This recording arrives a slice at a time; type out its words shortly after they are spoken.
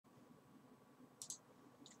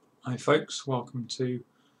Hi folks, welcome to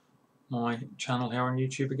my channel here on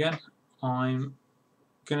YouTube again. I'm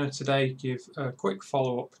going to today give a quick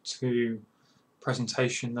follow-up to a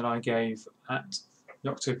presentation that I gave at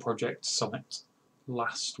Yocto Project Summit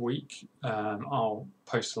last week. I'll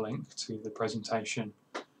post a link to the presentation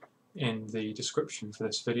in the description for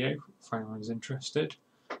this video for anyone who's interested.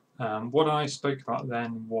 What I spoke about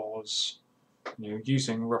then was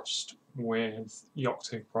using Rust with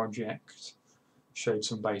Yocto Project. Showed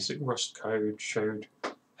some basic Rust code, showed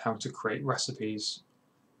how to create recipes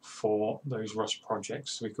for those Rust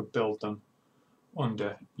projects so we could build them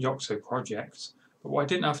under Yocto Project. But what I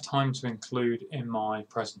didn't have time to include in my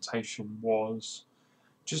presentation was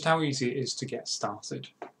just how easy it is to get started.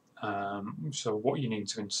 So what you need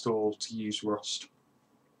to install to use Rust.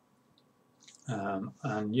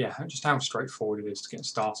 And yeah, just how straightforward it is to get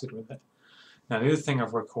started with it. Now the other thing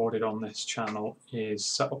I've recorded on this channel is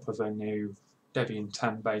setup of a new Debian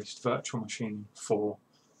 10 based virtual machine for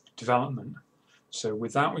development. So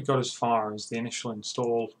with that we got as far as the initial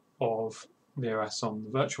install of the OS on the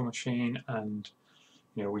virtual machine, and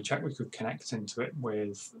we checked we could connect into it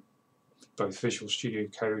with both Visual Studio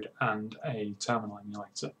Code and a terminal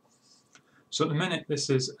emulator. So at the minute this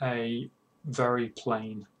is a very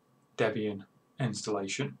plain Debian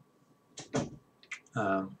installation.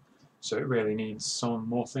 So it really needs some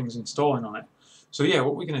more things installing on it. So yeah,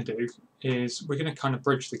 what we're going to do is we're going to kind of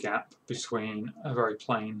bridge the gap between a very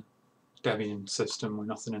plain Debian system with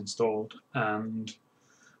nothing installed and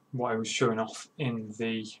what I was showing off in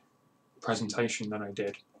the presentation that I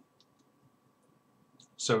did.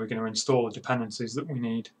 So we're going to install the dependencies that we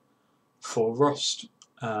need for Rust,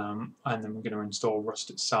 and then we're going to install Rust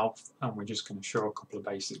itself, and we're just going to show a couple of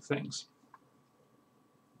basic things.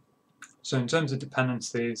 So in terms of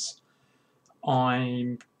dependencies,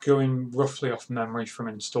 I'm going roughly off memory from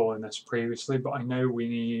installing this previously, but I know we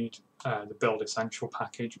need the build essential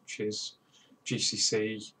package, which is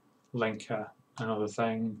GCC, linker, and other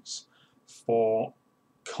things. For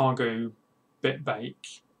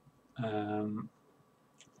cargo-bitbake,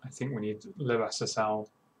 I think we need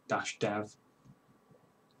libssl-dev.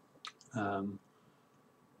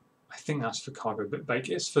 I think that's for cargo-bitbake.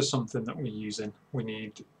 It's for something that we're using. We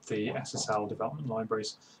need the SSL development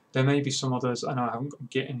libraries. There may be some others. I know I haven't got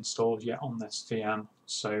Git installed yet on this VM.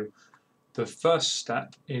 So the first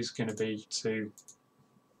step is going to be to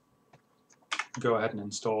go ahead and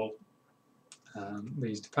install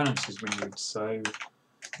these dependencies we need. So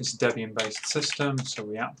it's a Debian-based system, so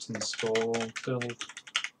we apt install build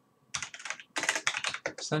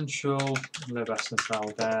essential,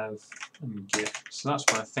 libssl-dev, and Git. So that's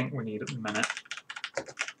what I think we need at the minute.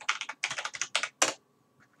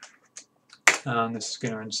 And this is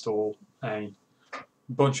going to install a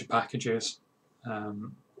bunch of packages.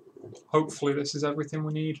 Hopefully this is everything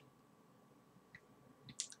we need.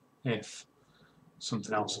 If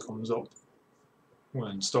something else comes up, we'll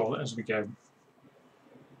install it as we go.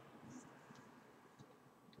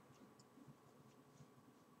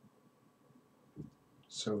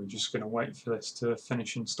 So we're just going to wait for this to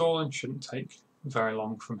finish installing. Shouldn't take very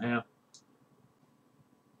long from here.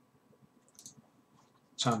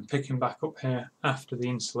 So I'm picking back up here after the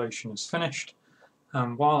installation is finished,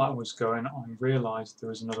 and while that was going I realised there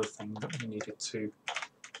was another thing that we needed to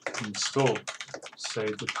install. So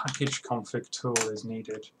the package config tool is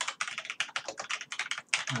needed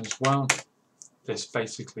as well. This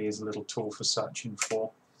basically is a little tool for searching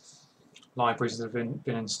for libraries that have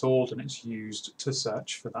been installed, and it's used to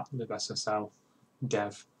search for that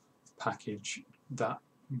libssl-dev package that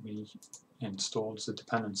we installed as a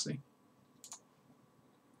dependency.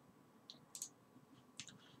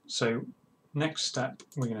 So next step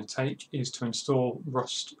we're going to take is to install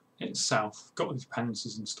Rust itself. Got the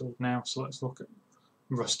dependencies installed now, so let's look at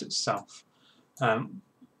Rust itself.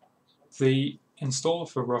 The installer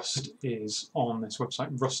for Rust is on this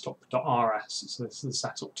website rustup.rs, so this is the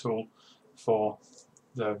setup tool for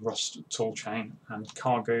the Rust toolchain and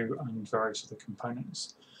cargo and various other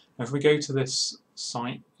components. Now if we go to this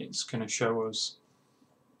site, it's going to show us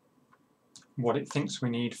what it thinks we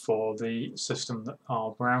need for the system that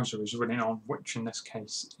our browser is running on, which in this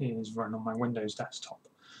case is running on my Windows desktop.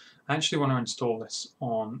 I actually want to install this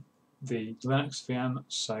on the Linux VM,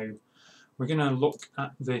 so we're going to look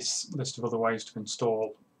at this list of other ways to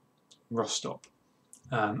install Rustup.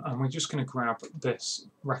 And we're just going to grab this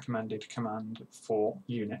recommended command for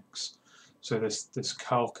Unix. So this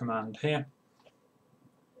curl command here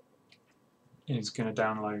is going to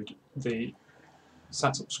download the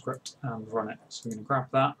setup script and run it. So we're going to grab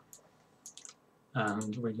that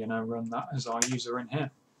and we're going to run that as our user in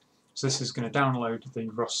here. So this is going to download the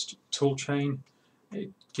Rust toolchain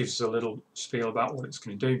it gives us a little spiel about what it's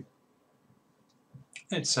going to do.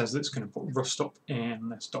 It says that it's going to put rustup in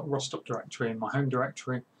this .rustup directory in my home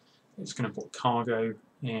directory. It's going to put cargo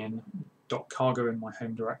in .cargo in my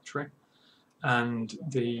home directory. And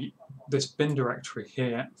this bin directory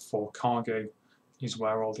here for cargo is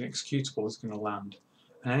where all the executable is going to land.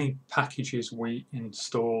 And any packages we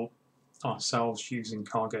install ourselves using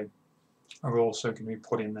cargo are also going to be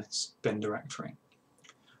put in this bin directory.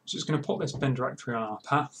 So it's going to put this bin directory on our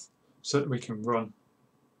path so that we can run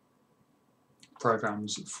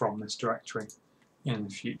programs from this directory in the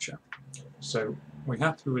future. So we're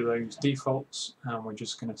happy with those defaults, and we're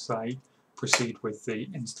just going to say proceed with the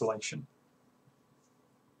installation.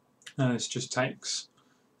 And this just takes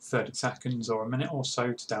 30 seconds or a minute or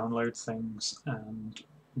so to download things and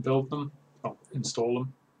build them, or install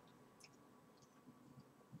them.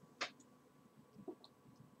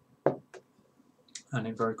 And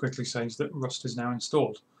it very quickly says that Rust is now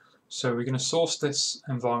installed. So we're going to source this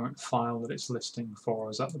environment file that it's listing for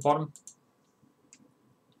us at the bottom,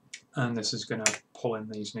 and this is going to pull in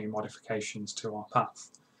these new modifications to our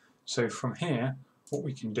path. So from here, what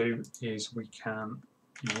we can do is we can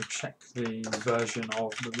check the version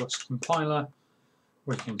of the Rust compiler,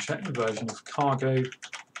 we can check the version of cargo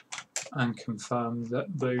and confirm that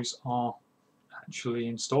those are actually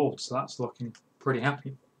installed. So that's looking pretty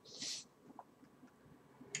happy.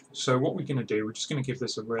 So what we're going to do, we're just going to give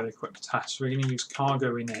this a really quick test. We're going to use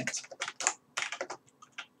cargo init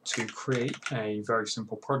to create a very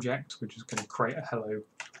simple project. We're just going to create a hello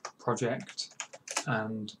project,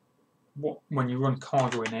 and when you run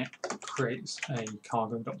cargo init, it creates a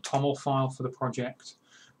cargo.toml file for the project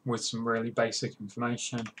with some really basic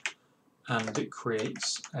information, and it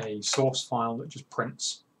creates a source file that just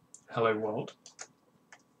prints hello world.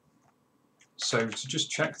 So to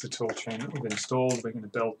just check the toolchain that we've installed, we're going to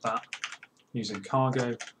build that using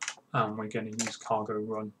cargo, and we're going to use cargo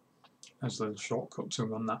run as a little shortcut to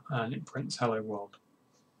run that, and it prints hello world.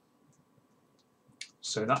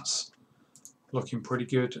 So that's looking pretty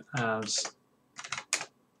good as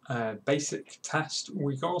a basic test.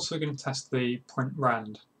 We're also going to test the print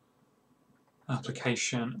rand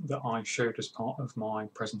application that I showed as part of my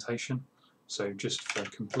presentation. So just for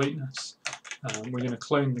completeness, we're going to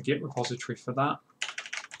clone the Git repository for that,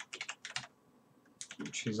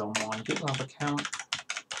 which is on my GitLab account.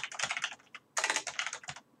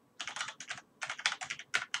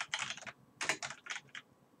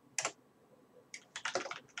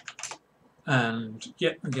 And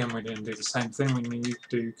yet again, we're going to do the same thing. We're going to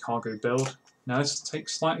do cargo build. Now this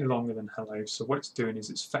takes slightly longer than hello, so what it's doing is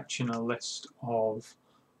it's fetching a list of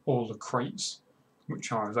all the crates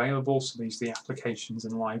which are available. So these are the applications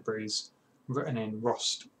and libraries written in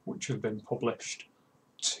Rust which have been published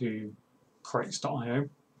to crates.io,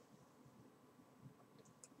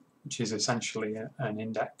 which is essentially an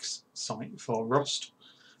index site for Rust.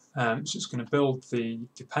 So it's going to build the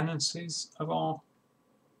dependencies of our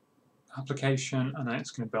application, and then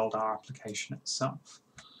it's going to build our application itself.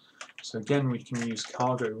 So again, we can use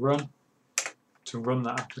cargo run to run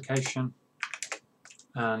that application,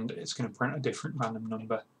 and it's going to print a different random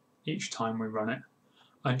number each time we run it.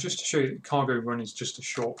 And just to show you that cargo run is just a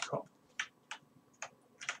shortcut,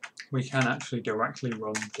 we can actually directly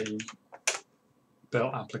run the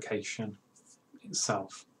built application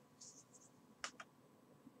itself.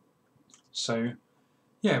 So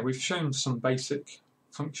yeah, we've shown some basic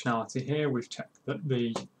functionality here. We've checked that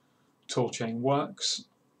the toolchain works.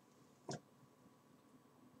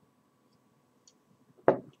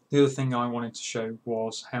 The other thing I wanted to show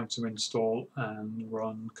was how to install and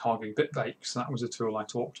run cargo-bitbake. So that was a tool I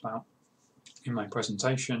talked about in my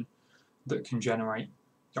presentation that can generate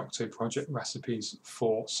Yocto Project recipes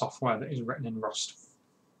for software that is written in Rust.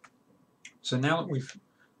 So now that we've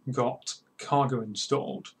got cargo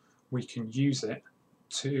installed, we can use it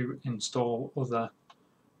to install other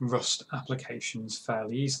Rust applications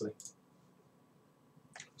fairly easily.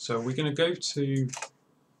 So we're going to go to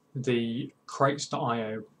the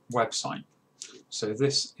crates.io website. So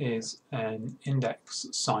this is an index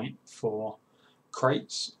site for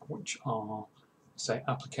crates, which are, say,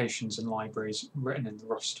 applications and libraries written in the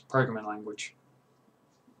Rust programming language.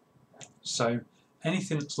 So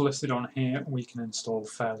anything that's listed on here we can install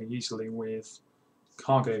fairly easily with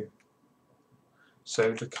cargo.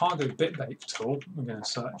 So the cargo-bitbake tool, we're going to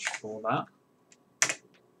search for that,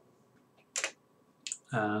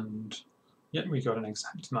 and yet we got an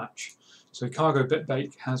exact match. So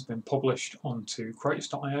cargo-bitbake has been published onto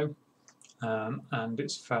crates.io, and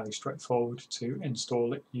it's fairly straightforward to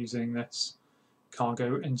install it using this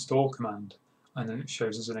cargo install command, and then it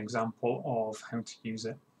shows us an example of how to use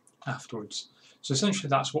it afterwards. So essentially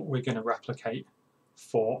that's what we're going to replicate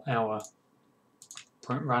for our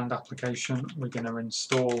print rand application. We're going to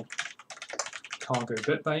install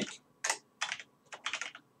cargo-bitbake,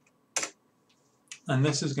 and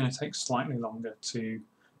this is going to take slightly longer to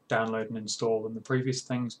download and install than the previous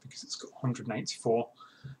things because it's got 184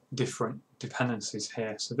 different dependencies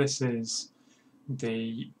here. So this is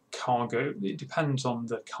the cargo, it depends on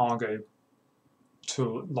the cargo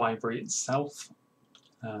tool library itself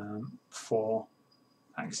for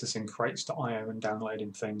accessing crates.io and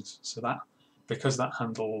downloading things. So that, because that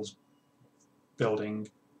handles building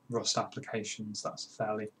Rust applications, that's a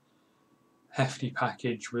fairly hefty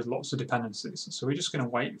package with lots of dependencies. So we're just going to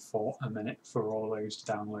wait for a minute for all those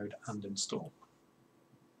to download and install.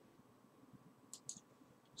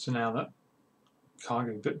 So now that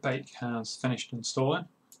cargo-bitbake has finished installing,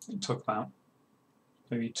 it took about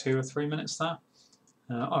maybe 2 or 3 minutes there.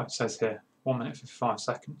 Oh, it says here 1 minute 55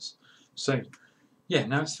 seconds. So yeah,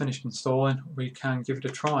 now it's finished installing, we can give it a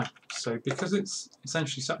try. So because it's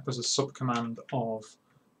essentially set up as a subcommand of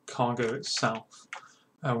cargo itself,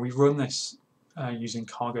 we run this using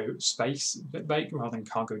cargo space bitbake rather than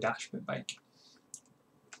cargo-bitbake.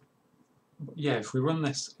 Yeah, if we run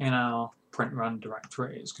this in our print rand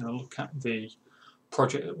directory, it's going to look at the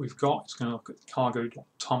project that we've got. It's going to look at the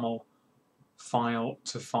cargo.toml file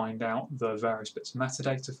to find out the various bits of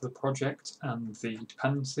metadata for the project and the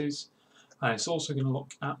dependencies. And it's also going to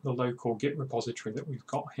look at the local Git repository that we've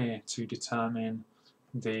got here to determine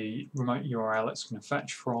the remote URL it's going to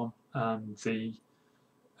fetch from and the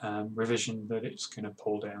revision that it's going to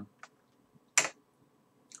pull down.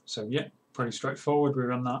 So yeah, pretty straightforward. We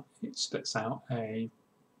run that, it spits out a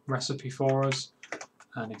recipe for us,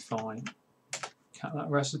 and if I cat that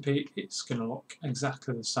recipe, it's going to look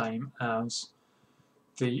exactly the same as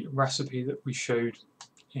the recipe that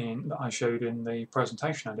I showed in the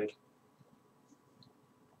presentation I did.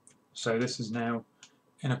 So this is now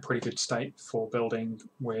in a pretty good state for building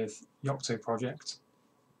with Yocto Project.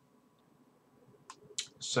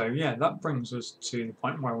 So yeah, that brings us to the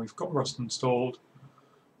point where we've got Rust installed,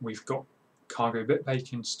 we've got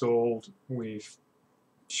cargo-bitbake installed, we've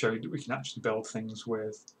showed that we can actually build things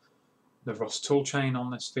with the Rust toolchain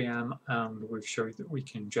on this VM, and we've showed that we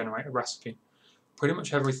can generate a recipe. Pretty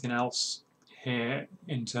much everything else here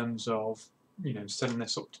in terms of setting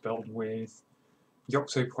this up to build with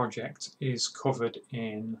Yocto Project is covered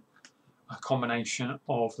in a combination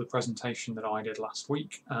of the presentation that I did last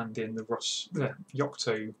week and in the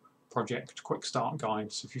Yocto Project Quick Start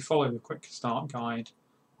Guide. So if you follow the Quick Start Guide,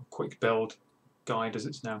 or Quick Build Guide as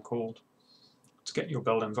it's now called, to get your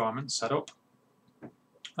build environment set up,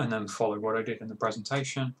 and then follow what I did in the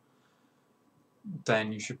presentation,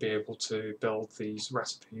 then you should be able to build these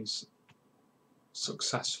recipes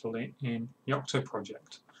successfully in Yocto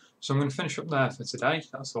Project. So I'm going to finish up there for today.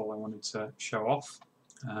 That's all I wanted to show off.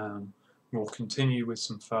 We'll continue with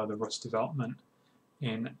some further Rust development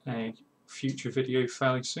in a future video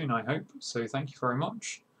fairly soon, I hope. So thank you very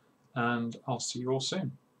much, and I'll see you all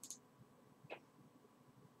soon.